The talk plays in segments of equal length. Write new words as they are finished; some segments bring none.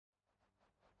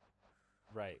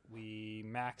Right. We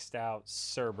maxed out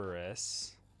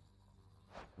Cerberus.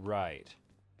 Right.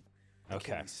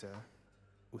 Okay. Luckily, sir,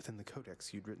 within the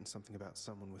codex, you'd written something about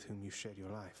someone with whom you shared your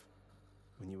life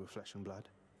when you were flesh and blood.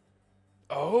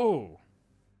 Oh.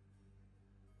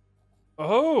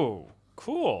 Oh,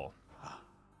 cool.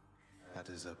 That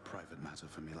is a private matter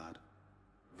for me, lad.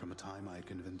 From a time I had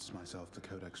convinced myself the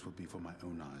codex would be for my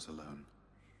own eyes alone.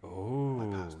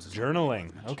 Oh,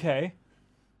 journaling. Okay.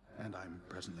 And I'm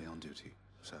presently on duty,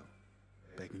 so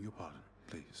begging your pardon,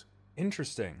 please.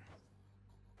 Interesting.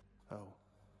 Oh,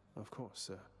 of course,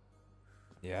 sir.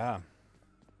 Yeah.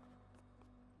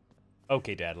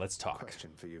 Okay, Dad, let's talk.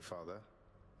 Question for you, Father.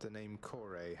 The name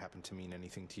Kore happen to mean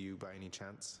anything to you by any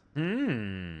chance?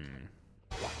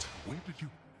 What? Where did you...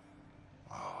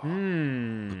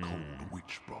 The cold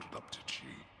witch brought it up, did she?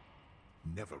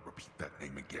 Never repeat that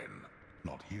name again.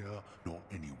 Not here, nor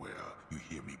anywhere. You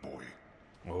hear me, boy?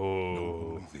 Oh.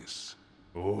 Know only this.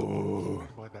 The one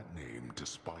by that name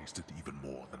despised it even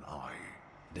more than I.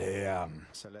 Damn.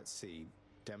 So let's see.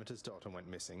 Demeter's daughter went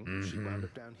missing. She wound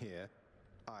up down here.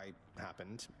 I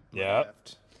happened. Yep.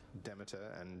 Left.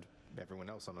 Demeter and everyone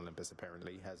else on Olympus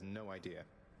apparently has no idea.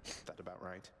 That about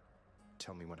right?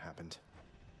 Tell me what happened.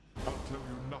 I'll tell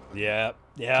you nothing. Yep.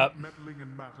 Keep meddling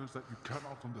in matters that you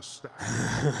cannot understand.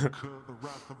 Incur the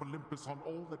wrath of Olympus on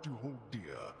all that you hold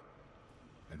dear.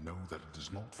 And know that it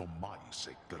is not for my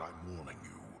sake that I'm warning you.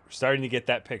 We're starting to get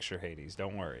that picture, Hades.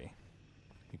 Don't worry.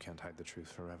 You can't hide the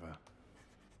truth forever.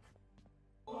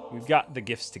 We've got the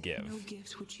gifts to give. No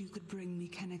gift which you could bring me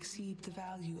can exceed the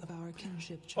value of our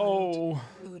kinship, child. Oh,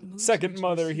 Though it moves second me to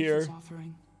mother receive here. this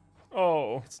offering.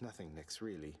 Oh. It's nothing, Nyx,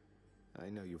 really. I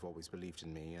know you've always believed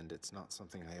in me, and it's not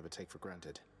something I ever take for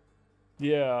granted.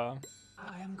 Yeah.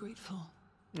 I am grateful.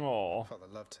 Oh. Father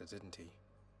loved her, didn't he?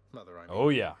 Mother, I mean. Oh,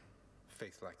 yeah.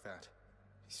 Faith like that.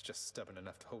 He's just stubborn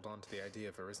enough to hold on to the idea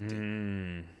of her, isn't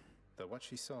he? Though what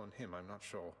she saw in him, I'm not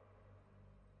sure.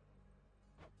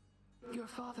 Your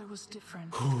father was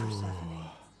different, Persephone,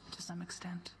 to some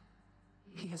extent.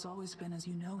 He has always been as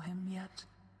you know him, yet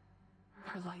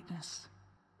her lightness,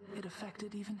 it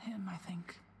affected even him, I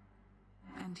think.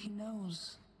 And he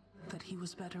knows that he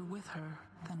was better with her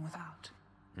than without.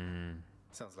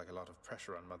 Sounds like a lot of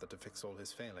pressure on Mother to fix all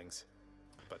his failings.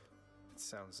 But it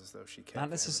sounds as though she cared Not for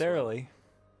him as necessarily.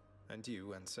 well. And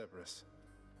you and Cerberus.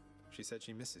 She said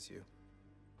she misses you.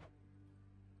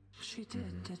 She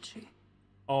did she?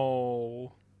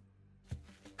 Oh.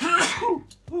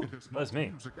 It is That's not me.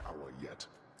 music hour yet.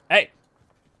 Hey.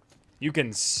 You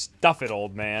can stuff it,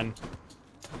 old man.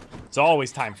 It's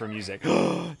always time for music.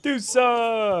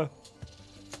 Dusa!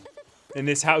 In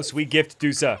this house, we gift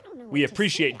Dusa. We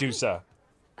appreciate Dusa.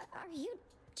 Are you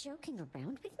joking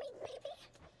around with me, baby?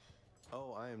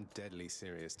 Oh, I am deadly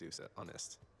serious, Dusa.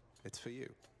 Honest. It's for you.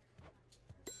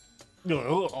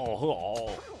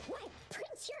 Oh, what?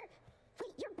 Prince,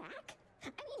 you're back? I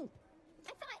mean,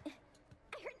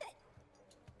 I heard that...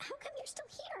 How come you're still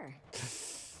here?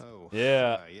 Oh,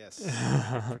 Yeah. Yes.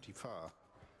 Pretty far.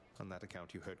 On that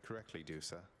account, you heard correctly,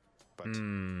 Dusa. But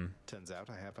turns out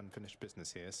I have unfinished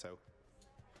business here, so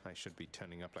I should be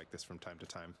turning up like this from time to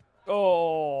time. Oh.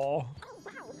 Oh,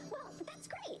 wow. Well, that's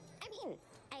great. I mean,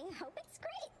 I hope it's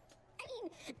great. I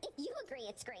mean, if you agree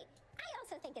it's great, I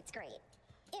also think it's great.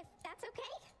 If that's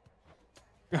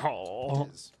okay? Oh.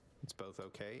 It is. It's both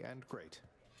okay and great.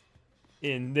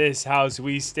 In this house,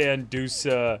 we stand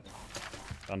Dusa.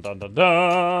 Dun dun dun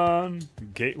dun.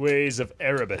 Gateways of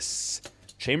Erebus.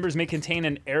 Chambers may contain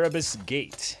an Erebus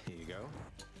gate. Here you go.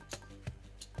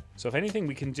 So if anything,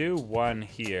 we can do one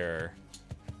here.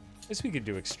 I guess we could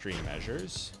do extreme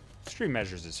measures. Extreme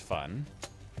measures is fun.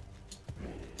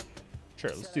 Sure,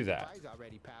 let's do that.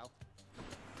 Already, pal.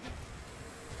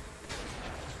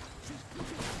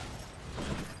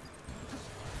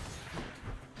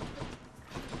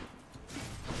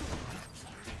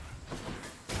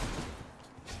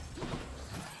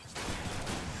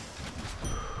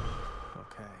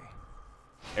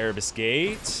 Erebus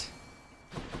Gate.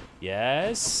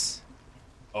 Yes.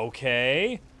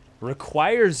 Okay.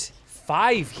 Requires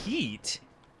 5 heat.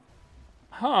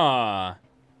 Huh.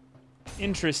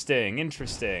 Interesting,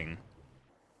 interesting.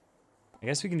 I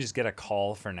guess we can just get a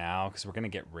call for now, because we're going to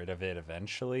get rid of it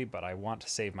eventually, but I want to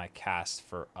save my cast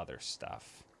for other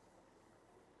stuff.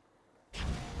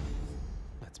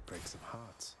 Let's break some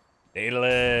hearts.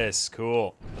 Daedalus.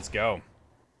 Cool. Let's go.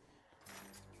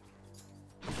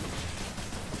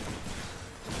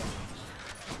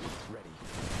 Ready.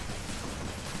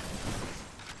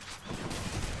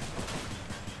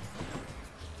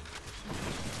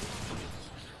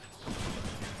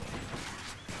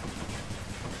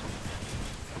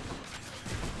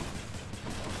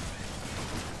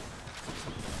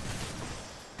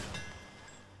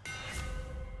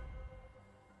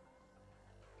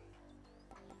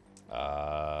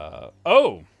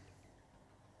 Oh.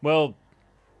 Well.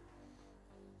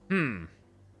 That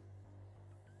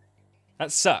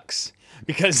sucks.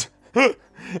 Because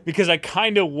because I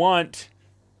kind of want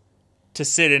to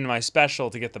sit in my special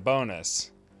to get the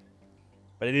bonus.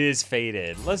 But it is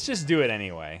faded. Let's just do it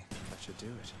anyway. That should do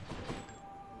it.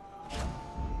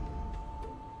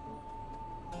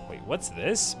 Wait, what's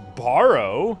this?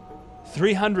 Borrow?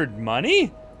 300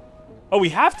 money? Oh, we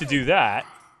have to do that.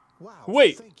 Wow.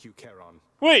 Wait. Thank you, Charon.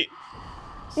 Wait.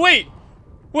 Wait.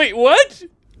 Wait, what?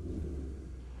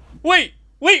 Wait.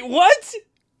 Wait, what?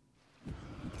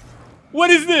 What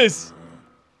is this?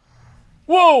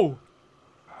 Whoa.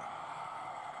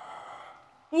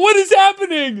 What is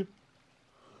happening?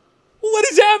 What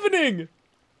is happening?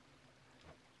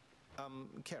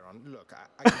 Charon, look, I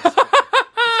understand.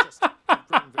 It's just I've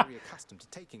grown very accustomed to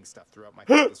taking stuff throughout my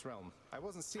father's realm. I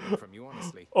wasn't stealing from you,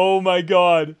 honestly. Oh my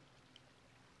god.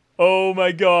 Oh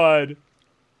my god.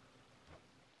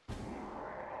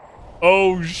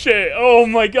 Oh shit. Oh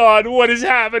my god, what is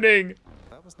happening?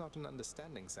 That was not an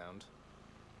understanding sound.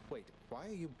 Wait, why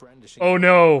are you brandishing Oh your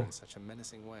no. hammer in such a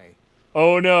menacing way?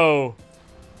 Oh no.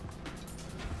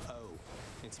 Oh,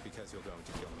 it's because you're going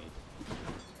to kill me.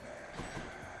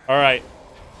 All right.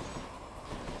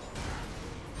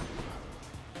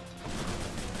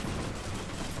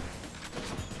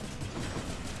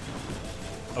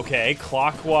 Okay,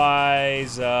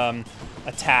 clockwise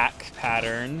attack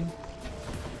pattern.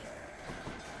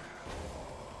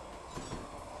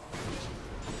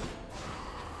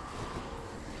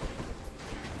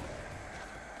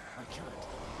 I can't.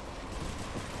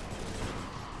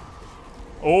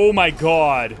 Oh my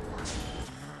god.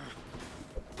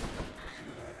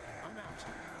 I'm out.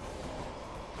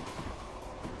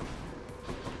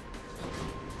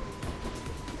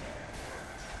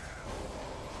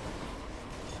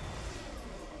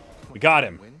 We got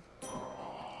him. Win?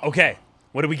 Okay.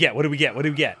 What do we get? What do we get? What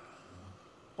do we get?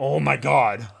 Oh my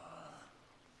god.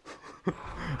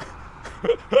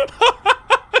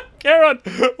 Charon,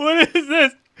 what is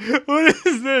this? What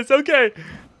is this? Okay.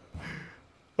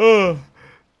 Oh.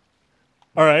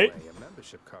 All right. A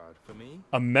membership card for me.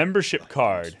 A membership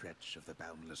card. Stretch of the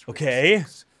boundless Okay. river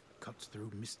Styx cuts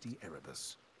through misty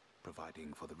Erebus,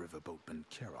 providing for the river boatman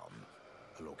Charon,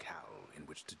 a locale in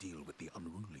which to deal with the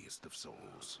unruliest of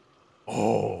souls.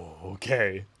 Oh,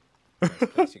 okay. Nice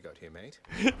place you got here, mate.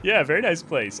 Yeah, very nice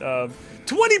place.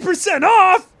 20%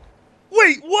 off?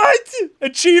 Wait, what?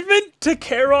 Achievement to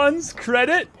Charon's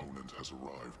credit? Opponent has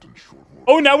arrived in short order.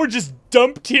 Oh, now we're just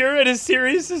dumped here at a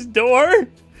Sirius's door?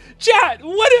 Chat,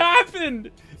 what happened?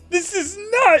 This is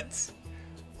nuts.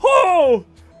 Oh!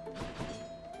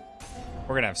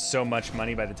 We're gonna have so much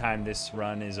money by the time this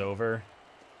run is over.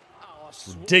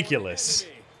 Ridiculous.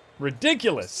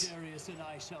 Ridiculous. Sirius and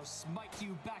I shall smite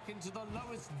you back into the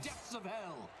lowest depths of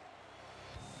hell.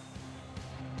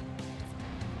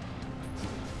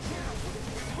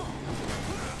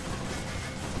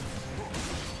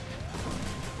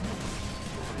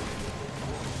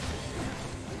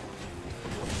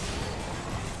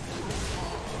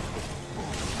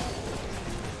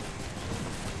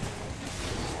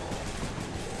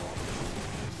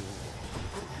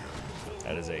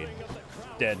 That is a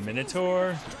dead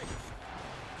Minotaur.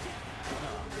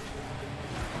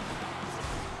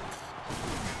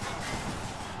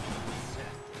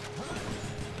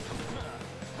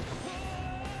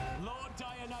 Lord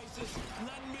Dionysus,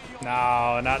 lend me your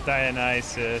No, not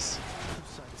Dionysus. Whose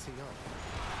side is he on?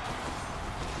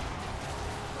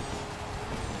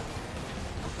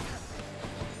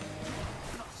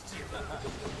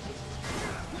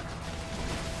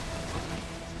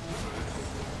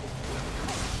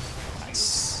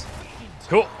 Nice.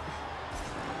 Cool.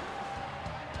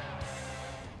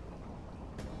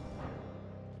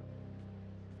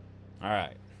 All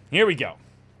right, here we go.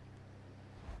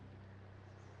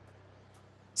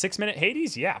 6-minute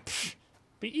Hades? Yeah, pff,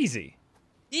 be easy.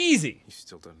 Easy. You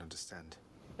still don't understand.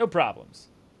 No problems.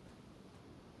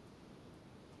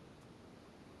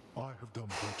 I have done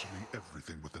virtually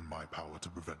everything within my power to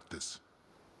prevent this.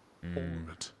 All of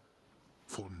it.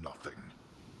 For nothing.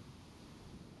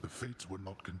 The fates were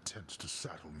not content to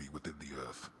saddle me within the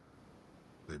earth.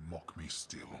 They mock me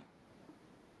still.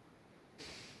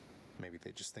 Maybe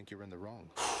they just think you're in the wrong.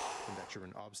 And that you're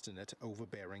an obstinate,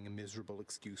 overbearing, and miserable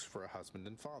excuse for a husband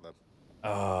and father.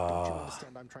 Don't you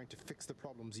understand I'm trying to fix the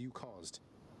problems you caused,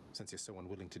 since you're so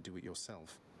unwilling to do it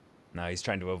yourself? No, he's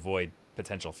trying to avoid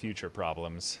potential future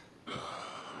problems.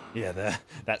 Yeah,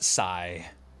 that sigh.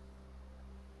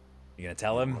 You gonna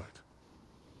tell him? Right.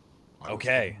 I was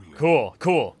Okay, unwilling. cool,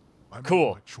 cool, I made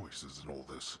cool. my choices in all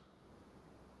this.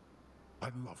 I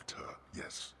loved her,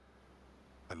 yes.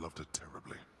 I loved her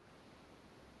terribly.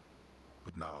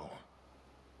 But now,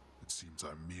 it seems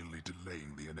I'm merely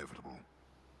delaying the inevitable.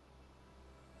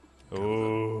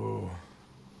 Oh.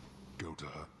 Go to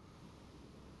her.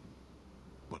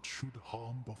 But should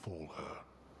harm befall her,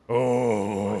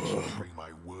 Oh. I shall bring my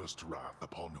worst wrath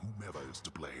upon whomever is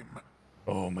to blame.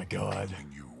 Oh my god.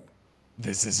 Including you.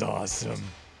 This is awesome.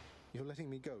 You're letting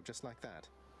me go just like that?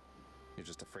 You're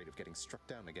just afraid of getting struck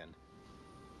down again.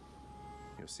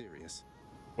 You're serious?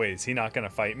 Wait, is he not gonna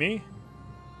fight me?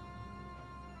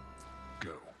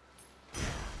 Go.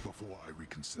 Before I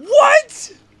reconsider.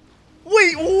 What?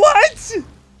 Wait, what?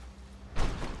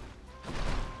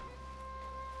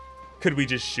 Could we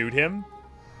just shoot him?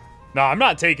 No, I'm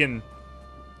not taking...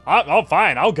 I'll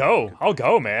fine, I'll go. I'll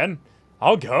go, man.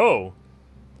 I'll go.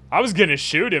 I was gonna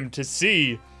shoot him to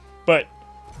see, but...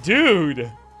 Dude.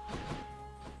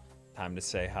 Time to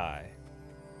say hi.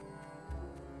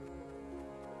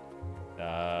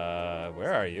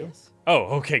 Where are you?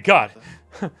 Oh, okay, God.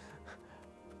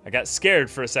 I got scared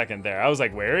for a second there. I was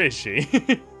like, where is she?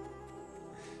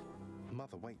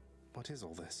 Mother, wait. What is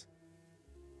all this?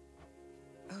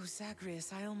 Oh,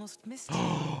 Zagreus, I almost missed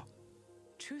you.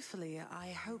 Truthfully, I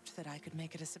hoped that I could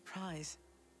make it a surprise.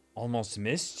 Almost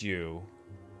missed you.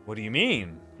 What do you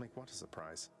mean? Make what a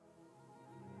surprise?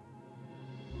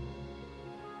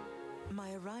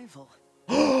 My arrival.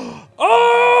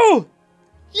 Oh!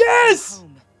 Yes!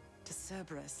 Home to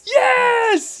Cerberus.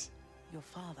 Yes! Your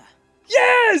father.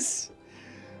 Yes!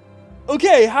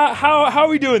 Okay, how are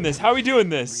we doing this? How are we doing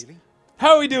this? Really?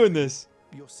 How are we doing this?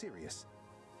 You're serious?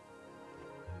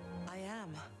 I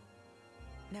am.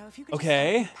 Now, if you could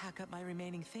Okay. just pack up my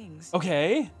remaining things.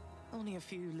 Okay. Only a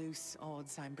few loose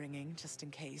odds I'm bringing, just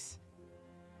in case.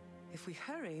 If we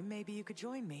hurry, maybe you could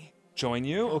join me. Join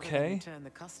you? Rather than Okay. return the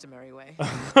customary way.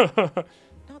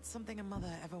 Not something a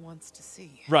mother ever wants to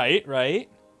see. Right, right.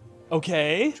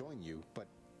 Okay. Join you, but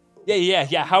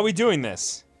Yeah. How are we doing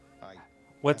this? I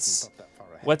What's haven't thought that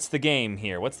far ahead. what's the game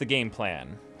here? What's the game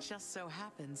plan? Just so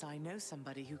happens I know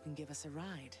somebody who can give us a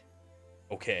ride.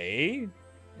 Okay.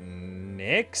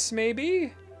 Nyx,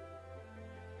 maybe?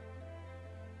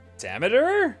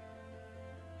 Demeter?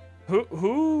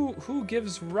 Who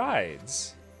gives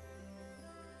rides?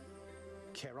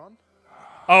 Charon?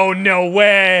 Oh, no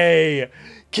way!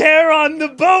 Charon the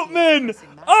boatman!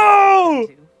 Oh!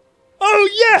 Oh,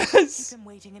 yes! Keep him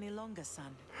waiting any longer,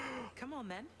 son. Come on,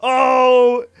 then.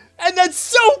 Oh, and that's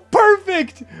so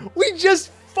perfect! We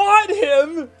just fought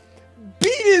him,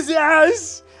 beat his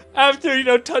ass after, you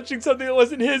know, touching something that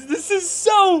wasn't his. This is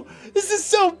so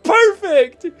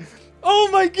perfect! Oh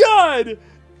my god!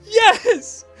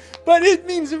 Yes! But it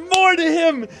means more to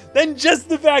him than just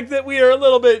the fact that we are a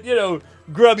little bit, you know,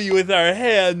 grubby with our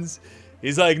hands.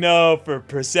 He's like, no, for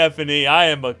Persephone, I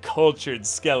am a cultured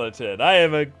skeleton. I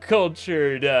am a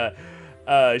cultured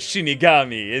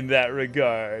Shinigami in that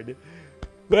regard.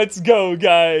 Let's go,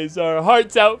 guys. Our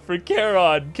hearts out for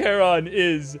Charon. Charon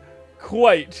is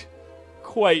quite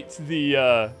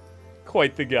the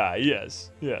guy. Yes.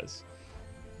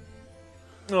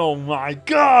 Oh my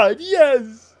God,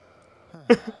 yes.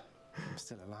 I'm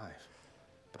still alive.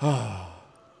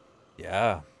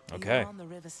 Yeah. Okay. You're on the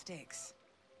river Styx.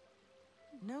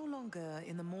 No longer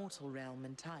in the mortal realm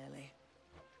entirely.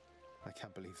 I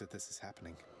can't believe that this is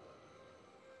happening.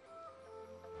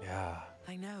 Yeah.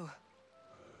 I know.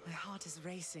 My heart is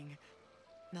racing.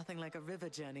 Nothing like a river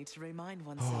journey to remind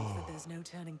oneself that there's no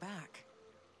turning back.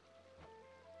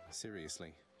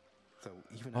 Seriously. Though,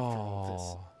 even after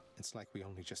all this, it's like we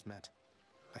only just met.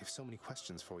 I have so many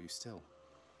questions for you still.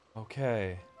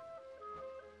 Okay.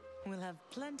 We'll have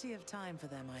plenty of time for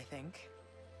them, I think.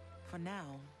 For now,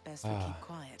 best we keep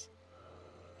quiet.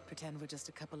 Pretend we're just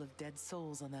a couple of dead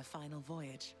souls on their final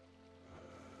voyage.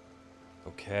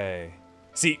 Okay.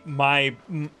 See,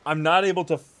 I'm not able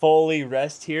to fully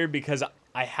rest here because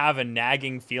I have a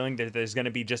nagging feeling that there's going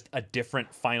to be just a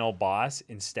different final boss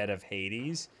instead of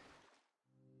Hades.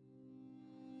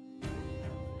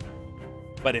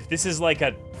 But if this is like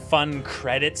a fun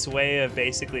credits way of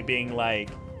basically being like,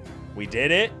 we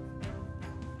did it.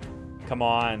 Come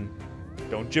on.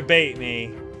 Don't you bait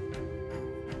me.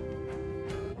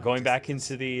 We're going back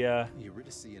into the,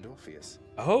 Eurydice and Orpheus.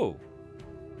 Oh.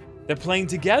 They're playing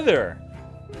together.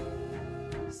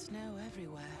 Snow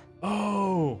everywhere.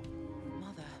 Oh.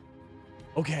 Mother.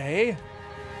 Okay.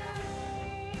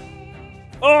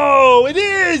 Oh, it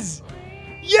is!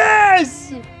 Yes!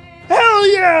 Hell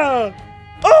yeah!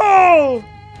 Oh!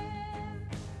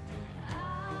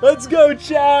 Let's go,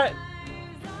 chat.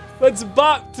 Let's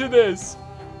bop to this.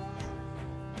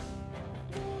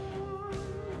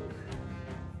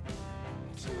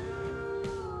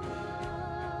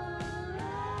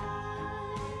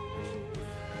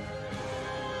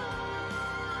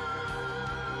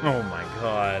 Oh my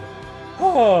god.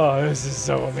 Oh, this is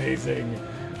so amazing.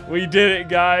 We did it,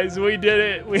 guys. We did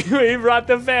it. We brought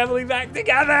the family back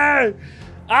together.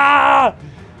 Ah!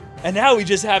 And now we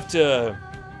just have to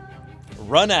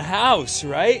run a house,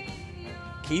 right?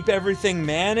 Keep everything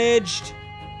managed.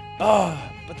 Oh,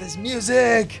 but this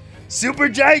music.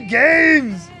 Supergiant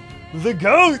Games. The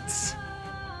goats.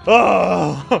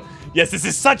 Oh, yes, this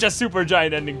is such a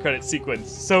Supergiant ending credit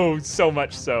sequence. So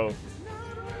much so.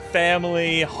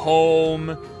 Family,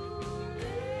 home,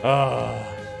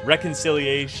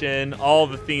 reconciliation, all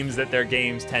the themes that their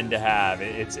games tend to have.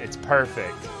 It's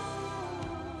perfect.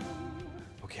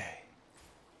 Okay.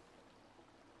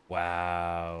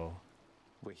 Wow.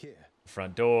 We're here.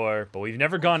 Front door, but we've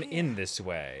never gone in this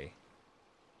way.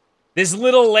 This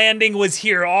little landing was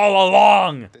here all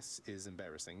along. This is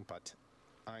embarrassing, but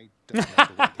I don't know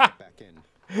the way to get back in.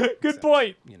 Good Except,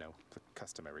 point. You know, the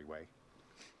customary way.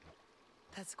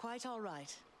 That's quite all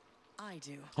right. I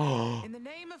do. In the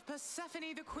name of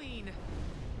Persephone the Queen,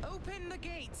 open the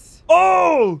gates.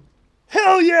 Oh!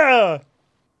 Hell yeah!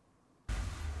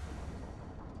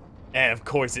 And of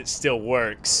course it still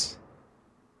works.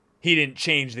 He didn't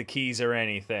change the keys or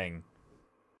anything.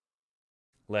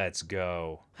 Let's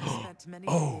go. I spent many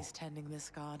days tending this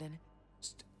garden.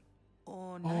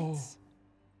 Or nights.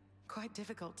 Quite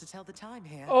difficult to tell the time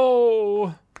here.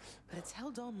 Oh! But it's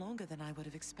held on longer than I would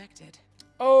have expected.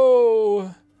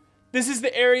 Oh! This is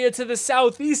the area to the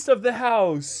southeast of the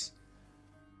house.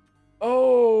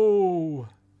 Oh!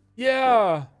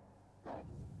 Yeah!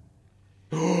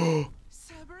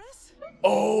 Cerberus?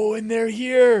 Oh, and they're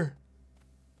here!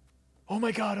 Oh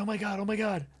my god, oh my god, oh my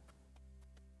god.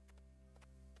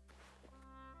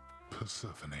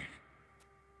 Persephone,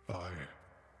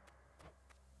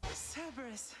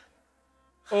 Cerberus.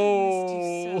 Oh. I missed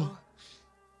you so.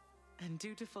 And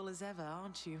dutiful as ever,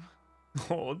 aren't you?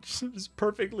 Oh, just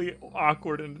perfectly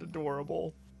awkward and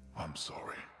adorable. I'm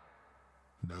sorry.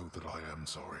 Know that I am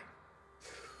sorry.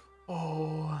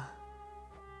 Oh.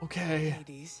 Okay.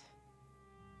 Ladies,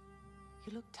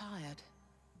 you look tired.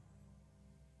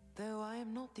 Though I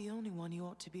am not the only one you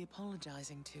ought to be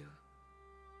apologizing to.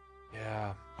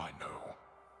 Yeah. I know.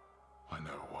 I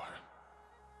know why.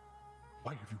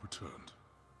 Why have you returned?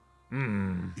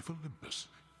 If Olympus,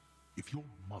 if your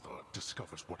mother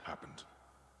discovers what happened,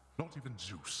 not even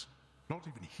Zeus, not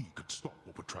even he could stop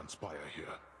what would transpire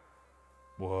here.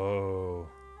 Whoa.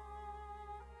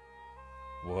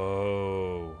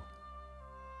 Whoa.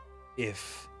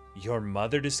 If your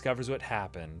mother discovers what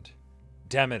happened,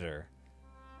 Demeter,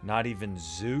 not even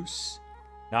Zeus,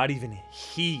 not even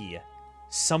he,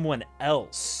 someone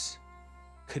else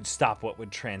could stop what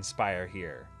would transpire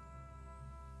here.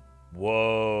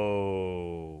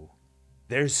 Whoa.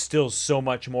 There's still so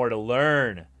much more to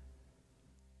learn.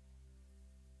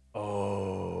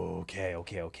 Oh, okay. Oh,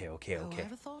 I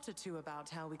have a thought or two about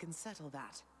how we can settle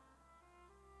that.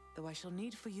 Though I shall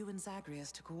need for you and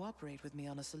Zagreus to cooperate with me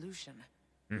on a solution.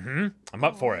 I'm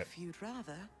up for it. If you'd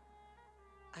rather,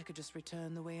 I could just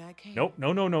return the way I came. Nope,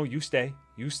 no. You stay.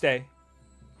 You stay.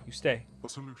 A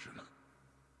solution?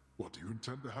 What, do you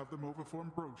intend to have them over for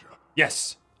ambrosia?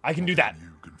 Yes, I can do that.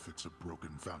 You can fix a broken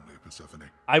family, Persephone.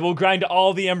 I will grind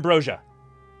all the ambrosia.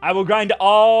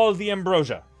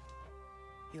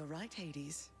 You're right,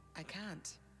 Hades. I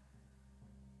can't.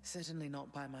 Certainly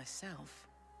not by myself.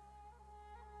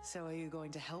 So are you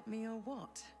going to help me or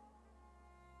what?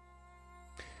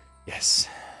 Yes.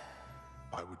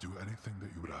 I would do anything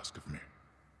that you would ask of me.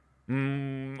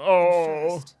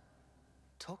 Oh. First,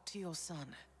 talk to your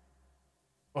son.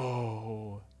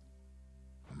 Oh.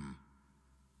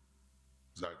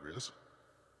 Zagreus,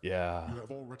 Yeah. you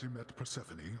have already met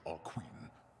Persephone, our queen.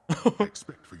 I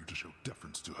expect for you to show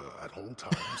deference to her at all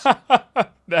times.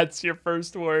 That's your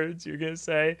first words you're gonna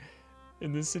say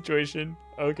in this situation?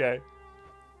 Okay.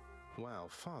 Wow,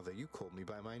 Father, you called me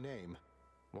by my name.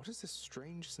 What is this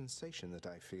strange sensation that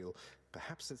I feel?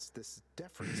 Perhaps it's this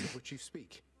deference of which you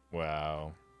speak.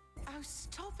 Wow. Oh,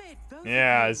 stop it, both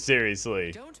Yeah, of you.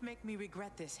 seriously. Don't make me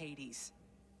regret this, Hades.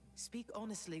 Speak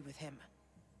honestly with him.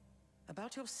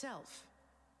 About yourself,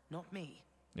 not me.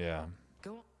 Yeah.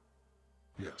 Go on.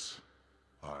 Yes,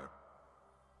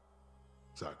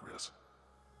 Zagreus.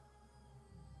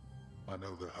 I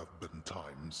know there have been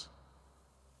times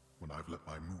when I've let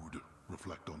my mood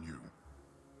reflect on you.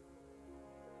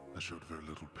 I showed very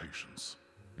little patience.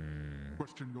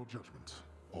 Questioned your judgment,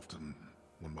 often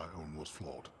when my own was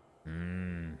flawed.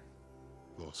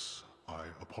 Thus, I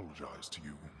apologize to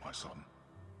you, my son.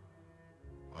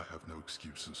 I have no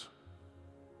excuses,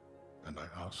 and I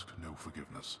ask no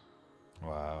forgiveness.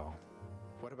 Wow.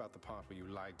 What about the part where you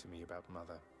lied to me about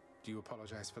Mother? Do you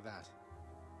apologize for that?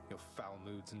 Your foul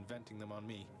moods and venting them on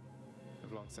me.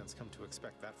 I've long since come to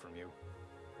expect that from you,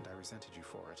 and I resented you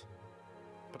for it.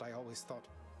 But I always thought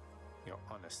you're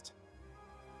honest.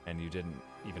 And you didn't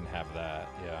even have that,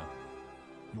 yeah.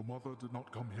 Your mother did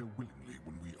not come here willingly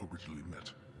when we originally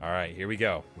met. All right, here we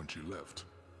go. When she left,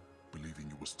 believing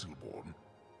you were stillborn,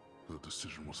 her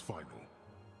decision was final.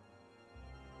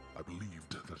 I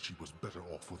believed that she was better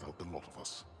off without the lot of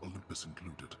us, Olympus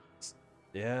included.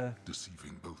 Yeah.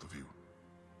 Deceiving both of you.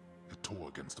 It tore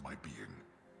against my being,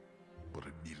 but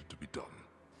it needed to be done.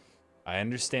 I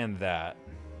understand that,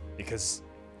 because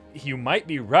you might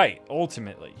be right,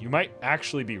 ultimately. You might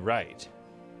actually be right.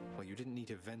 Well, you didn't need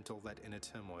to vent all that inner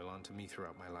turmoil onto me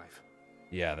throughout my life.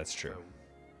 Yeah, that's true.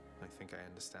 So, I think I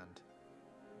understand.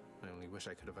 I only wish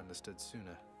I could have understood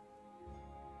sooner.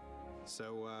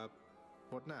 So,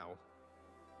 what now?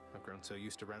 I've grown so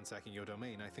used to ransacking your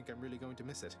domain, I think I'm really going to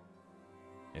miss it.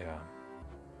 Yeah.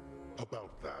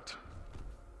 About that.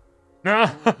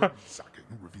 Ransacking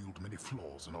revealed many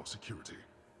flaws in our security.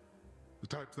 The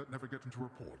type that never get into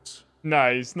reports.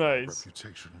 Nice, nice.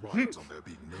 Reputation rides on there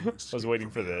being no I was waiting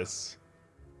for this.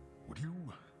 Would you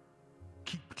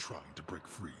keep trying to break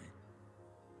free?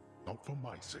 Not for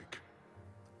my sake,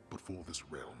 but for this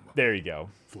realm. There you go.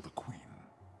 For the Queen.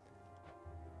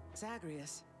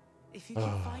 Zagreus, if you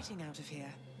keep fighting out of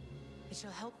here, it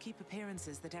shall help keep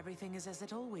appearances that everything is as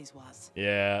it always was.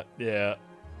 Yeah, yeah,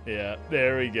 yeah.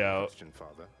 There we go. Question,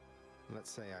 Father. Let's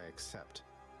say I accept.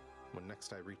 When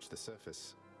next I reach the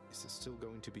surface, is it still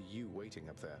going to be you waiting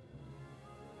up there?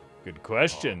 Good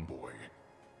question. Oh boy.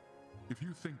 If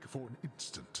you think for an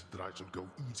instant that I shall go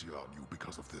easier on you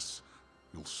because of this,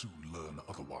 you'll soon learn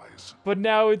otherwise. But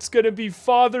now it's gonna be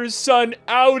father-son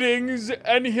outings,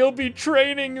 and he'll be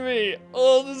training me.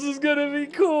 Oh, this is gonna be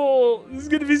cool. This is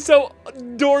gonna be so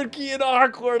dorky and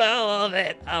awkward. I love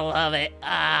it. I love it.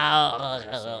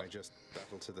 So I just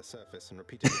battle to the surface and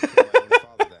repeatedly kill my own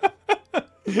father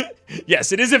then.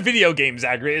 Yes, it is a video game,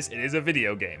 Zagreus. It is a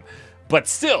video game. But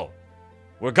still,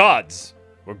 we're gods.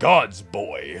 We're gods,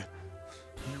 boy.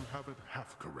 You have it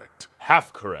half correct.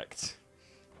 Half correct.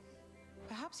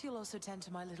 Perhaps you'll also tend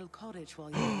to my little cottage while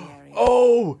you're in the area.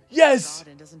 Oh, yes! The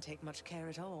garden doesn't take much care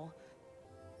at all.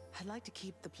 I'd like to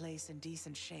keep the place in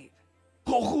decent shape.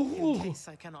 Oh. In case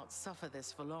I cannot suffer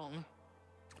this for long.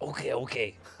 Okay,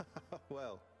 okay.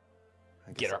 Well,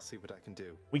 I guess I'll see what I can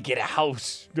do. We get a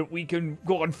house that we can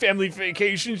go on family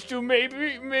vacations to,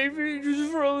 maybe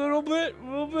just for a little bit,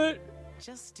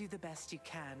 Just do the best you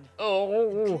can.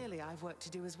 Oh. And clearly I've work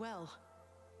to do as well.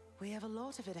 We have a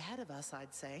lot of it ahead of us,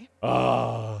 I'd say.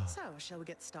 Ah. So, shall we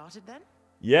get started then?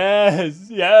 Yes,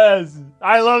 yes.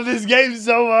 I love this game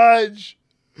so much.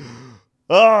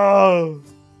 Oh.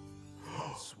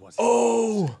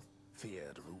 Oh.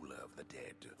 Feared ruler of the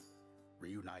dead,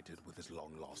 reunited with his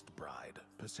long-lost bride,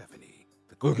 Persephone,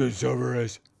 the Look queen, at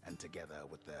Cerberus. and together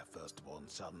with their firstborn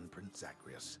son, Prince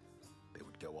Zagreus, they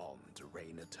would go on to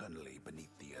reign eternally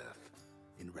beneath the earth,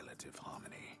 in relative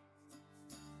harmony.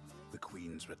 The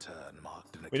Queen's return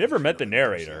marked an We never met the occasion of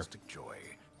narrator. enthusiastic joy,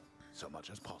 so much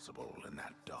as possible in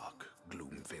that dark,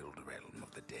 gloom-filled realm of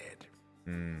the dead.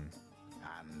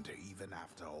 And even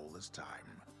after all this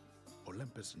time,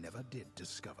 Olympus never did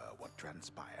discover what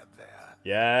transpired there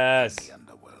Yes. in the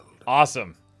underworld.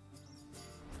 Awesome.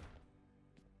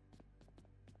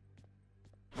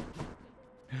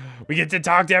 We get to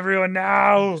talk to everyone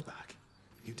now. Back.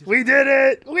 You did We did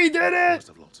it. We did You it. must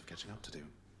have lots of catching up to do.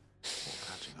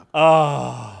 Or catching up.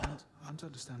 Ah. And I'm to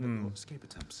understand that your escape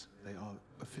attempts, they are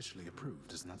officially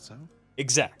approved, isn't that so?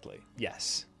 Exactly.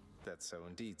 Yes. That's so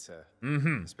indeed, sir.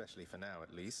 Especially for now,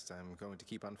 at least. I'm going to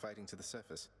keep on fighting to the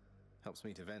surface. Helps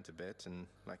me to vent a bit, and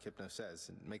like Hypno says,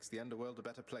 it makes the underworld a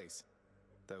better place.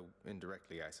 Though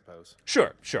indirectly, I suppose.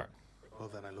 Sure, sure. Well,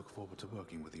 then I look forward to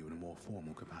working with you in a more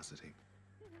formal capacity.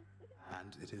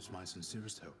 And it is my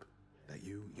sincerest hope that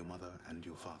you, your mother, and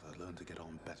your father learn to get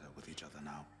on better with each other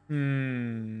now.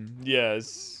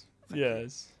 Yes.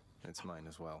 Yes. It's mine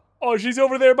as well. Oh, she's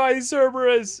over there by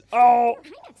Cerberus. Oh.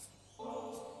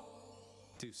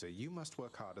 Dusa, you must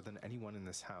work harder than anyone in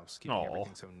this house, keeping Aw.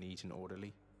 everything so neat and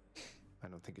orderly. I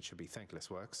don't think it should be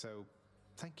thankless work, so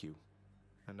thank you.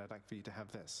 And I'd like for you to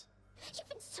have this. You've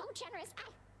been so generous.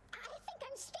 I think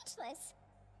I'm speechless.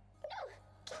 No,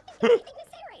 can't think of anything to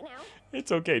say right now.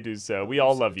 It's okay, Dusa. We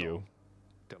all love you.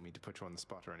 Don't mean to put you on the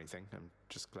spot or anything. I'm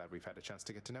just glad we've had a chance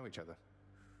to get to know each other.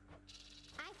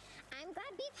 I'm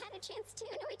glad we've had a chance to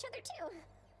know each other too.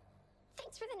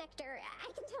 Thanks for the nectar.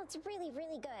 I can tell it's really,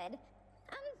 really good.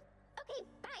 Okay,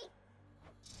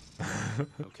 bye.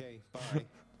 Okay, bye.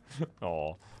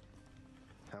 Oh.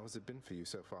 How has it been for you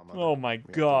so far, Mother? Oh my We have to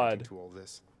look God. into all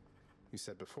this. You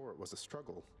said before it was a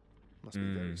struggle. Must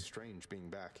be very strange being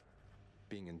back.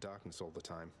 Being in darkness all the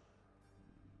time.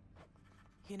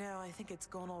 You know, I think it's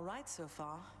gone all right so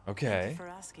far. Okay. Thank you for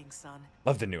asking, son.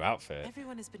 Love the new outfit.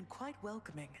 Everyone has been quite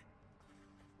welcoming.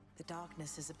 The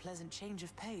darkness is a pleasant change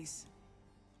of pace.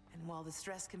 And while the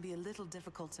stress can be a little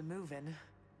difficult to move in,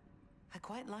 I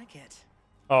quite like it.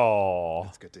 Oh.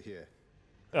 That's good to hear.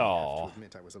 I have Oh. to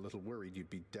admit I was a little worried you'd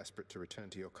be desperate to return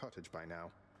to your cottage by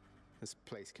now. This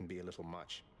place can be a little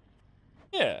much.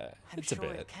 Yeah, I'm it's a sure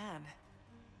bit. it can.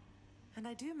 And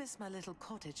I do miss my little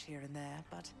cottage here and there,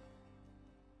 but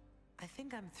I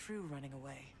think I'm through running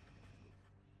away.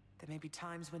 There may be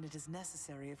times when it is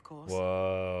necessary, of course.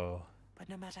 Whoa. But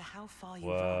no matter how far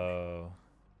you run, Whoa.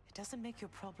 it doesn't make your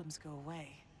problems go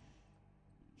away.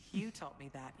 You taught me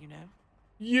that, you know?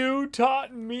 You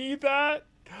taught me that?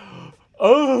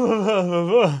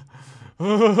 Oh.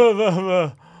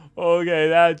 Okay,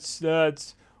 that'll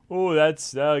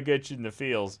get you in the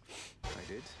feels. I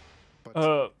did,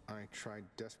 but I tried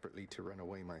desperately to run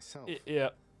away myself. Yeah.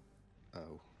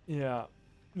 Oh. Yeah.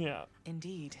 Yeah.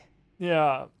 Indeed.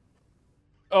 Yeah.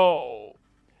 Oh.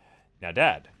 Now,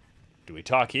 Dad, do we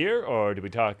talk here or do we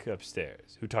talk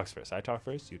upstairs? Who talks first? I talk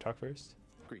first? You talk first?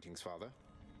 Greetings, Father.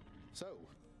 So,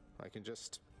 I can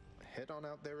just head on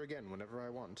out there again whenever I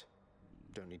want.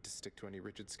 Don't need to stick to any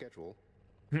rigid schedule.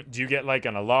 Do you get like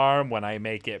an alarm when I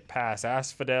make it past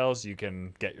Asphodel so you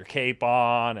can get your cape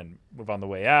on and move on the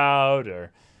way out? Or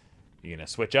are you going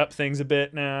to switch up things a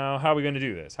bit now? How are we going to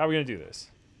do this? How are we going to do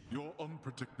this? Your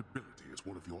unpredictability is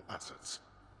one of your assets.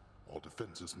 All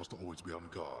defenses must always be on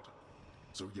guard.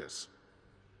 So yes,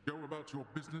 go about your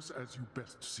business as you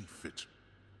best see fit.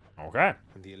 Okay.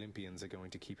 And the Olympians are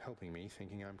going to keep helping me,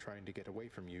 thinking I'm trying to get away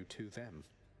from you to them.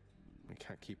 We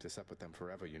can't keep this up with them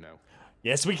forever, you know.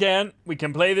 Yes, we can. We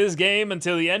can play this game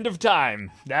until the end of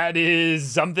time. That is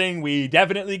something we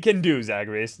definitely can do,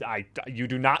 Zagreus. You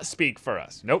do not speak for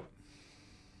us. Nope.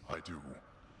 I do.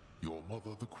 Your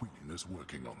mother, the Queen, is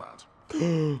working on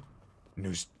that.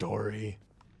 New story.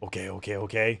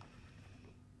 Okay.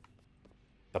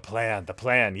 The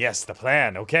plan. Yes, the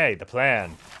plan. Okay, the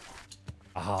plan.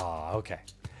 Ah, okay.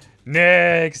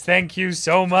 Nyx, thank you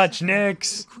so much,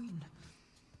 Nyx. The Queen.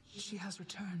 She has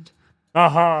returned.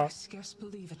 Uh-huh. I scarce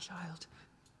believe it, child.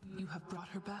 You have brought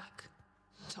her back.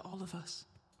 To all of us.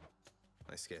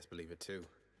 I scarce believe it too.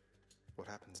 What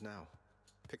happens now?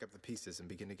 Pick up the pieces and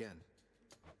begin again.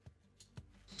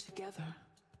 Together,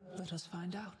 let us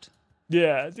find out.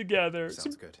 Yeah, together.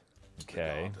 Sounds good.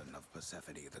 Okay. The garden of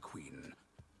Persephone, the queen,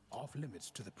 off limits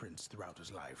to the prince throughout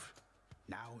his life,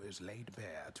 now is laid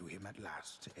bare to him at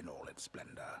last in all its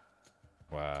splendor.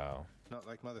 Wow. Not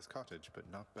like Mother's cottage, but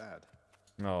not bad.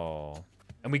 Oh.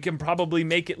 And we can probably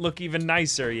make it look even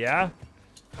nicer, yeah?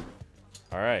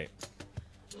 All right.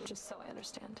 Just so I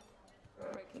understand.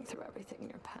 Breaking through everything in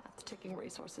your path, taking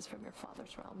resources from your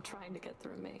father's realm, trying to get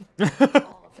through me.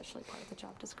 All officially part of the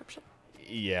job description.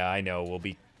 Yeah, I know. We'll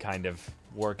be kind of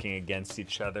working against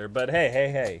each other, but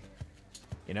hey.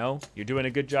 You know, you're doing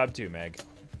a good job too, Meg.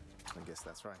 I guess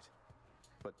that's right.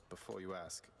 But before you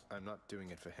ask, I'm not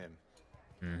doing it for him.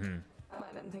 Mm-hmm.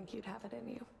 I didn't think you'd have it in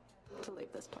you to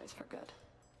leave this place for good.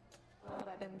 But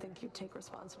I didn't think you'd take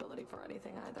responsibility for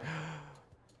anything either.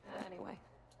 Anyway,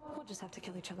 we'll just have to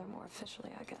kill each other more officially,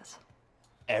 I guess.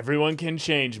 Everyone can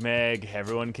change, Meg.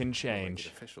 Everyone can Make change.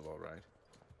 it official, all right.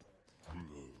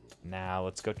 Now,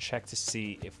 let's go check to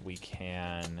see if we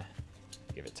can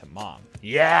give it to Mom.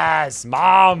 Yes!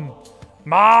 Mom!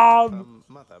 Mom!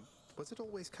 Mother, was it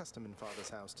always custom in Father's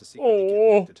house to secretly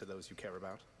give nectar to those you care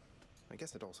about? I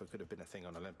guess it also could have been a thing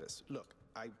on Olympus. Look,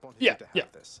 I wanted you to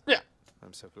have this. Yeah.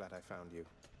 I'm so glad I found you.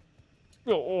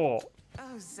 Oh.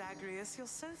 Oh, Zagreus, you're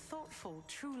so thoughtful,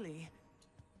 truly.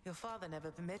 Your father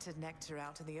never permitted nectar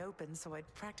out in the open, so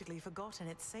I'd practically forgotten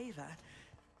its savor.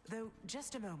 Though,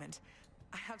 just a moment.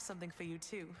 I have something for you,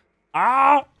 too.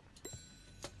 Ah!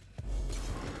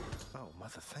 Oh,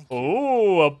 Mother, thank you.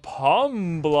 Oh, a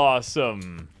Palm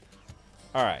Blossom.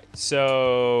 All right,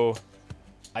 so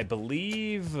I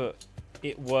believe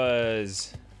it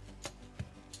was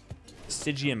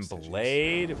Stygian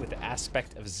Blade with the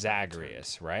aspect of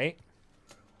Zagreus, right?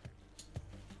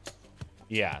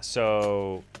 Yeah,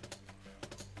 so...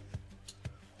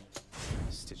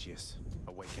 Stygius,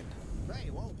 awaken. Hey,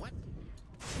 whoa, what?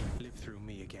 Live through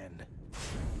me again.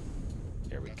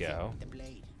 Here we go. The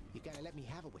blade. You gotta let me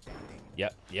have it with that thing.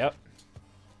 Yep.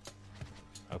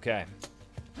 Okay.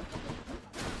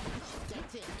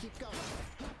 That's it. Keep going.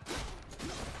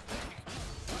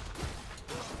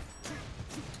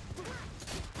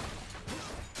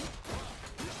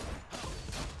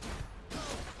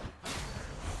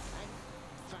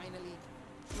 I'm finally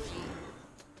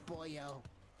boyo.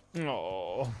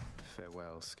 Oh.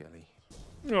 Farewell, Skelly.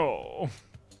 No.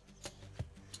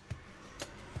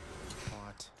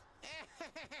 What?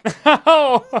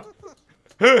 Oh.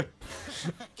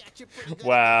 Got you pretty good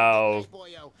Wow. again,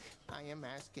 boyo. I am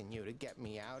asking you to get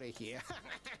me out of here.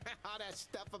 All that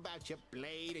stuff about your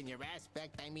blade and your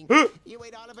aspect, I mean, you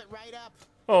ate all of it right up.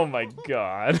 Oh my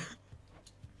god.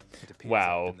 It appears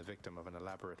Wow. I've been the victim of an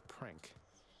elaborate prank.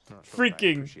 Not sure if I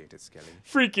Freaking. appreciate it, Skelly.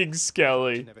 Freaking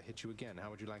Skelly. Never hit you again. How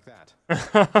would you like that?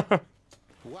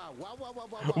 Wow, wow, wow, wow,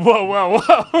 wow, Whoa, whoa,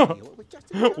 whoa. It was just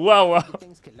a joke. Wow, wow.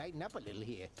 Things can lighten up a little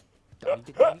here. Don't need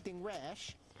to do anything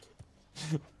rash.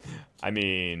 I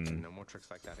mean, No more tricks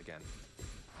like that again.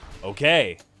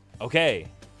 okay. Okay.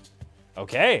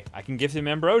 Okay. I can gift him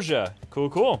ambrosia. Cool,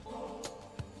 cool.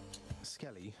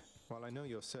 Skelly, while I know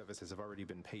your services have already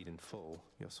been paid in full,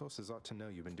 your sources ought to know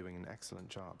you've been doing an excellent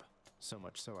job. So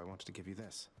much so I wanted to give you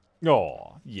this.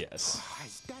 Oh, yes.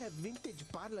 Is that a vintage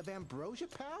bottle of ambrosia,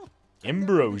 pal?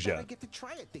 Ambrosia. I get to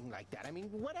try a thing like that. I mean,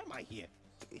 what am I here?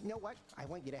 You know what? I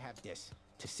want you to have this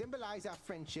to symbolize our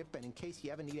friendship, and in case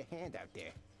you ever need a hand out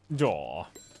there. Aw.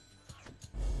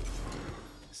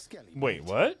 Skelly. Wait,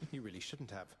 what? You really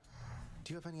shouldn't have.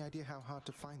 Do you have any idea how hard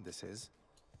to find this is?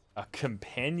 A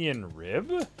companion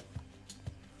rib?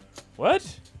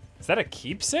 What? Is that a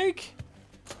keepsake?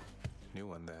 New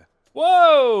one there.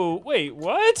 Whoa! Wait,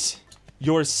 what?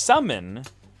 Your summon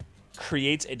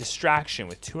creates a distraction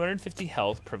with 250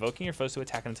 health, provoking your foes to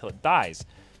attack until it dies.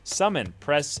 Summon.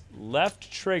 Press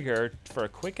left trigger for a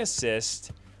quick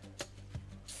assist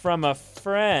from a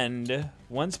friend.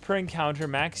 Once per encounter,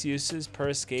 max uses per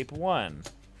escape 1.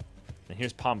 And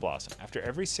here's Palm Blossom. After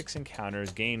every 6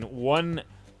 encounters, gain one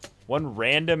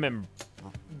random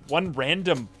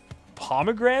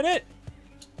pomegranate?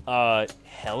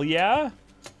 Hell yeah?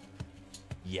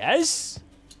 Yes?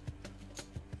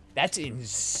 That's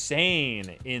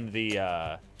insane in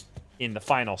the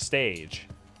final stage.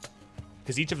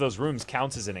 Because each of those rooms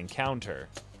counts as an encounter.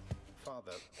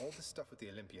 Father, all this stuff with the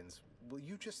Olympians, will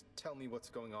you just tell me what's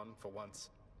going on for once?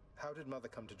 How did Mother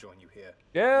come to join you here?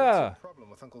 Yeah. What's your problem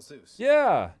with Uncle Zeus?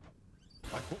 Yeah.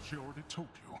 I thought she already told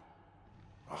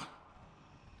you.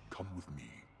 Come with me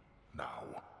now.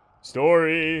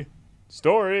 Story.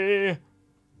 Story.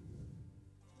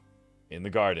 In the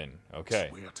garden. Okay.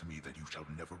 Swear to me that you shall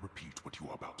never repeat what you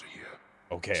are about to hear.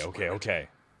 Okay, okay, okay.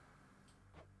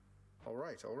 All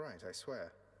right, I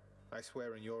swear. I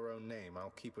swear in your own name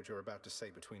I'll keep what you're about to say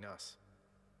between us.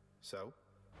 So?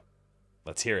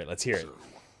 Let's hear it, let's hear it. So,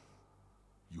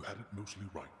 you had it mostly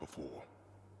right before.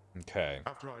 Okay.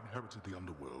 After I inherited the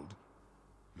underworld,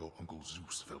 your Uncle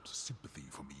Zeus felt sympathy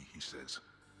for me, he says.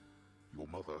 Your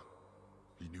mother,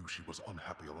 he knew she was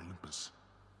unhappy on Olympus.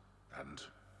 And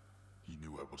he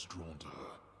knew I was drawn to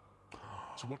her.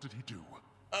 So what did he do?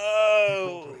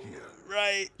 Oh,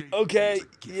 right. Okay.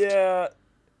 Yeah.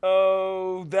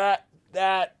 Oh, that.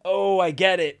 Oh, I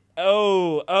get it.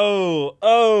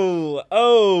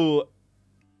 Oh.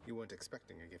 You weren't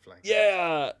expecting a gift like that.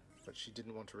 Yeah. But she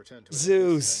didn't want to return to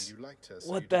Zeus. And you liked her, so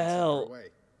What you the didn't send her hell? away.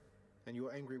 And you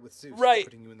were angry with Zeus Right.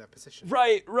 for putting you in that position.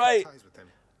 Right. Cut ties with him.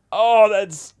 Oh,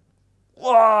 that's.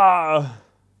 Wow.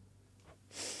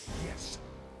 Yes.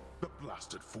 The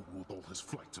blasted fool with all his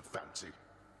flights of fancy.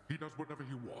 He does whatever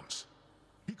he wants.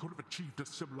 He could have achieved a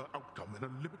similar outcome in a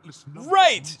limitless number of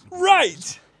Right. reasonable Right.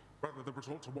 ways, rather the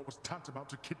result of what was tantamount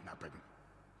to kidnapping,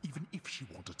 even if she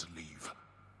wanted to leave.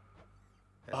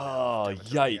 And Oh, now, if Demeter and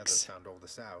the others yikes. found all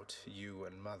this out, you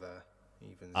and Mother,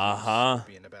 even Zeus, Uh-huh. would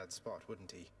be in a bad spot,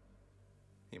 wouldn't he?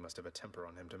 He must have a temper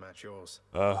on him to match yours.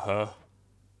 Uh-huh.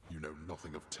 You know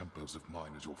nothing of tempers if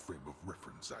mine is your frame of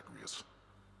reference, Agrius.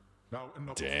 Now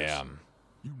enough Damn. of this.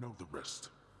 You know the rest.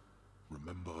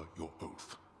 Remember your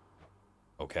oath.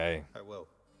 Okay. I will.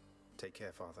 Take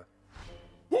care, Father.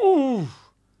 Woo!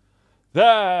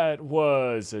 That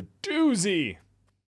was a doozy.